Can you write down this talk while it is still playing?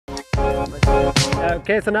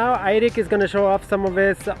Okay, so now Eirik is going to show off some of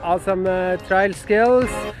his awesome trial skills.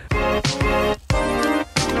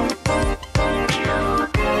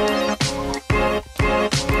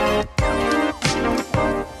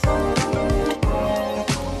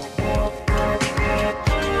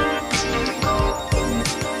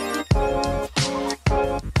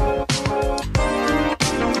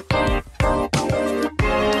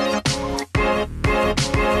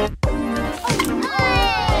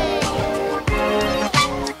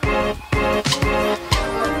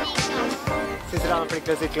 Sitter han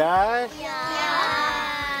flinkere og sykler? Ja!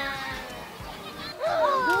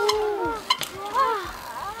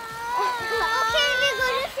 Ok, vi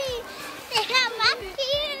går og sier det er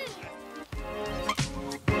Matthew!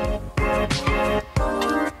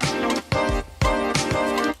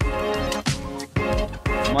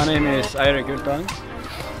 My name is Eirik Ulltang.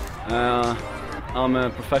 I'm a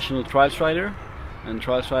professional trials rider, and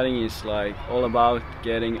trials riding is like all about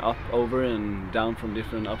getting up, over and down from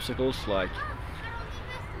different obstacles like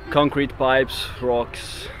concrete pipes,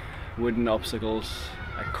 rocks, wooden obstacles,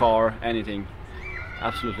 a car, anything,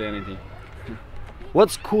 absolutely anything.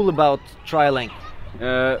 What's cool about trialing?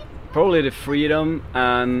 Probably the freedom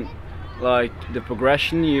and like the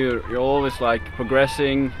progression. You're always like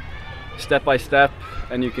progressing step by step,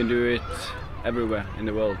 and you can do it everywhere in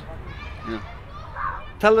the world. Yeah.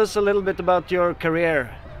 Tell us a little bit about your career.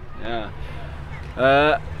 Yeah.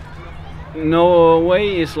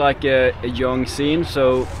 Norway is like a young scene,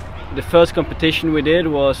 so the first competition we did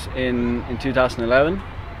was in 2011,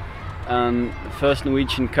 and the first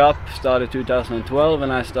Norwegian Cup started 2012,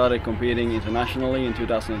 and I started competing internationally in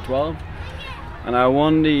 2012, and I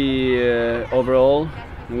won the overall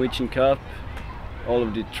Norwegian Cup. All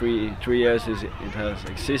of the three years it has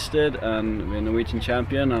existed, and we're Norwegian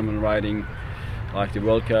champion. I'm riding like the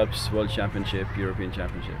World Cups, World Championship, European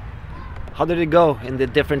Championship. How did it go in the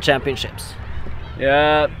different championships?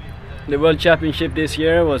 Yeah, the World Championship this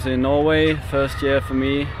year was in Norway, first year for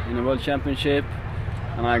me in the World Championship,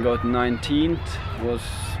 and I got 19th. Was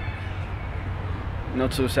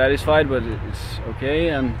not so satisfied, but it's okay.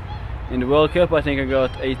 And in the World Cup I think I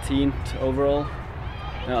got 18th overall.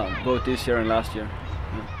 Yeah, both this year and last year.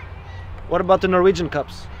 Yeah. What about the Norwegian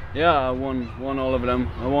Cups? Yeah, I won all of them.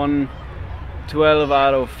 I won 12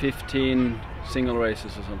 out of 15 single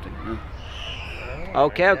races or something. Yeah.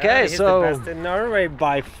 Okay, Yeah, he's so the best in Norway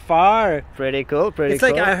by far. pretty cool, pretty It's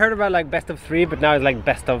cool. like I heard about like best of 3, but now it's like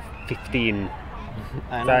best of 15.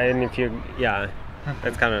 I So, know. and if you, yeah,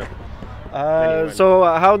 that's kind of. So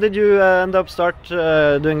how did you end up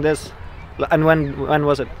doing this? And when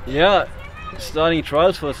was it? Yeah, starting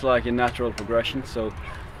trials was like a natural progression. So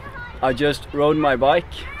I just rode my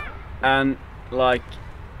bike and like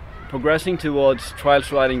progressing towards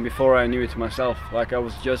trials riding before I knew it myself. Like I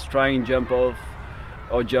was just trying to jump off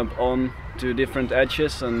or jump on to different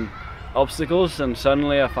edges and obstacles, and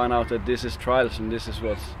suddenly I found out that this is trials and this is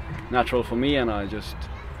what's natural for me, and I just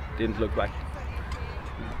didn't look back.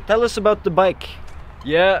 Tell us about the bike.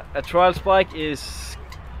 Yeah, a trials bike is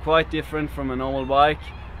quite different from a normal bike,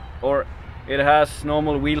 or it has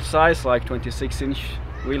normal wheel size like 26-inch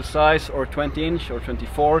wheel size or 20-inch or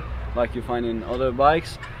 24 like you find in other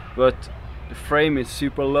bikes, but the frame is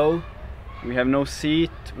super low. We have no seat,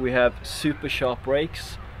 we have super sharp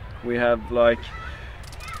brakes, we have like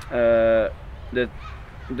the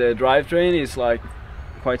drivetrain is like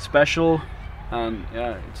quite special, and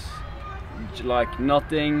yeah, it's like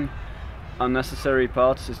nothing unnecessary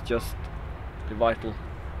parts, it's just the vital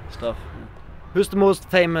stuff. Who's the most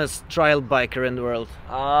famous trial biker in the world?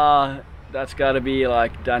 That's gotta be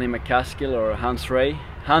like Danny McCaskill or Hans Ray.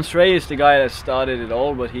 Hans Ray is the guy that started it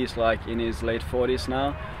all, but he's like in his late 40s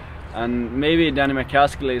now. And maybe Danny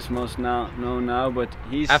McCaskill is most known now, but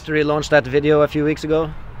he's... After he launched that video a few weeks ago?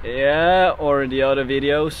 Yeah, or the other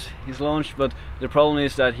videos he's launched, but the problem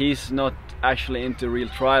is that he's not actually into real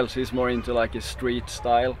trials, he's more into like a street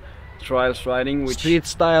style trials riding. Street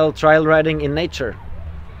style trial riding in nature?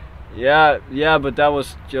 Yeah, but that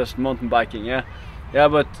was just mountain biking, yeah. Yeah,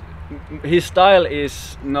 but his style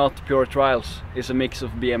is not pure trials, it's a mix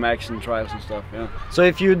of BMX and trials and stuff, yeah. So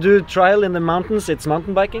if you do trial in the mountains, it's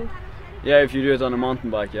mountain biking? Yeah, if you do it on a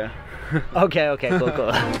mountain bike, yeah. Okay,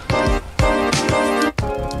 cool.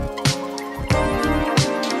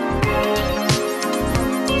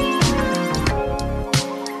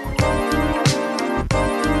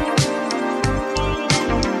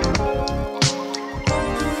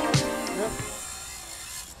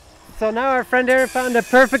 So now our friend here found a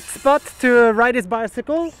perfect spot to ride his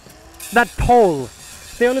bicycle. That pole.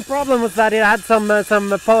 The only problem was that it had some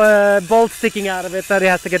bolts sticking out of it that he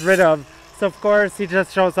has to get rid of. So of course he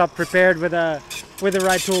just shows up prepared with a with the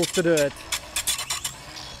right tools to do it.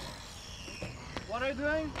 What are you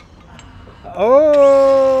doing?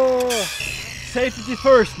 Oh! Safety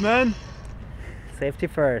first, man. Safety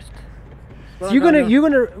first. So you're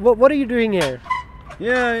gonna. What are you doing here?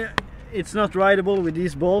 Yeah, it's not rideable with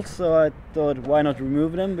these bolts, so I thought why not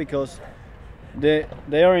remove them, because they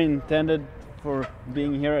are intended for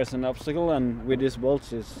being here as an obstacle, and with these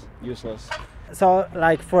bolts it's useless. So,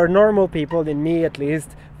 like for normal people, in me at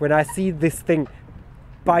least, when I see this thing,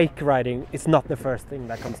 bike riding, it's not the first thing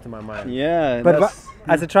that comes to my mind. Yeah, but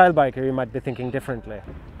as a trial biker, you might be thinking differently.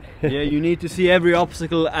 Yeah, you need to see every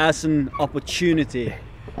obstacle as an opportunity.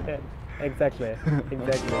 Yeah, exactly,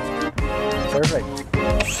 exactly. Perfect.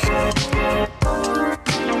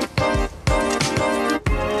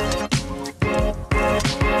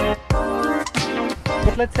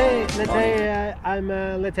 But let's say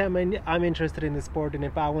I'm interested in the sport, and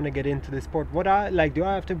if I want to get into the sport, do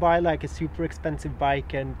I have to buy like a super expensive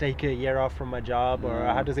bike and take a year off from my job, or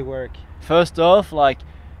how does it work? First off, like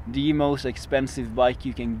the most expensive bike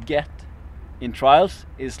you can get in trials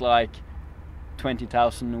is like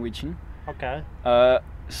 20,000 Norwegian. Okay.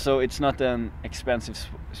 So it's not an expensive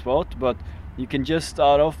sport, but you can just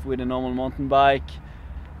start off with a normal mountain bike,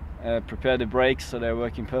 prepare the brakes so they're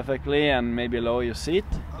working perfectly, and maybe lower your seat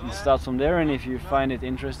and start from there. And if you find it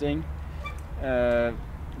interesting, you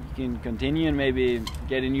can continue and maybe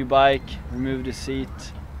get a new bike, remove the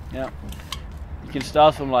seat. Yeah, you can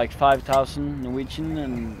start from like 5,000 Norwegian,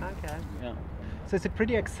 and Okay. yeah. So it's a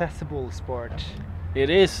pretty accessible sport. It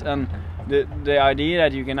is, and the idea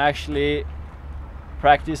that you can actually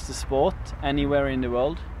practice the sport anywhere in the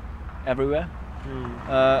world, everywhere.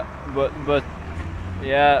 But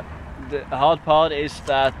yeah, the hard part is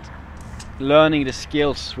that learning the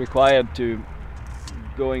skills required to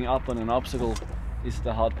going up on an obstacle is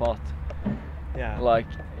the hard part. Yeah. Like,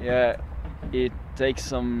 yeah, it takes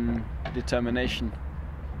some determination,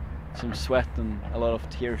 some sweat, and a lot of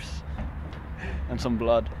tears, and some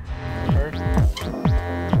blood.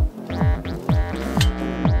 Perfect.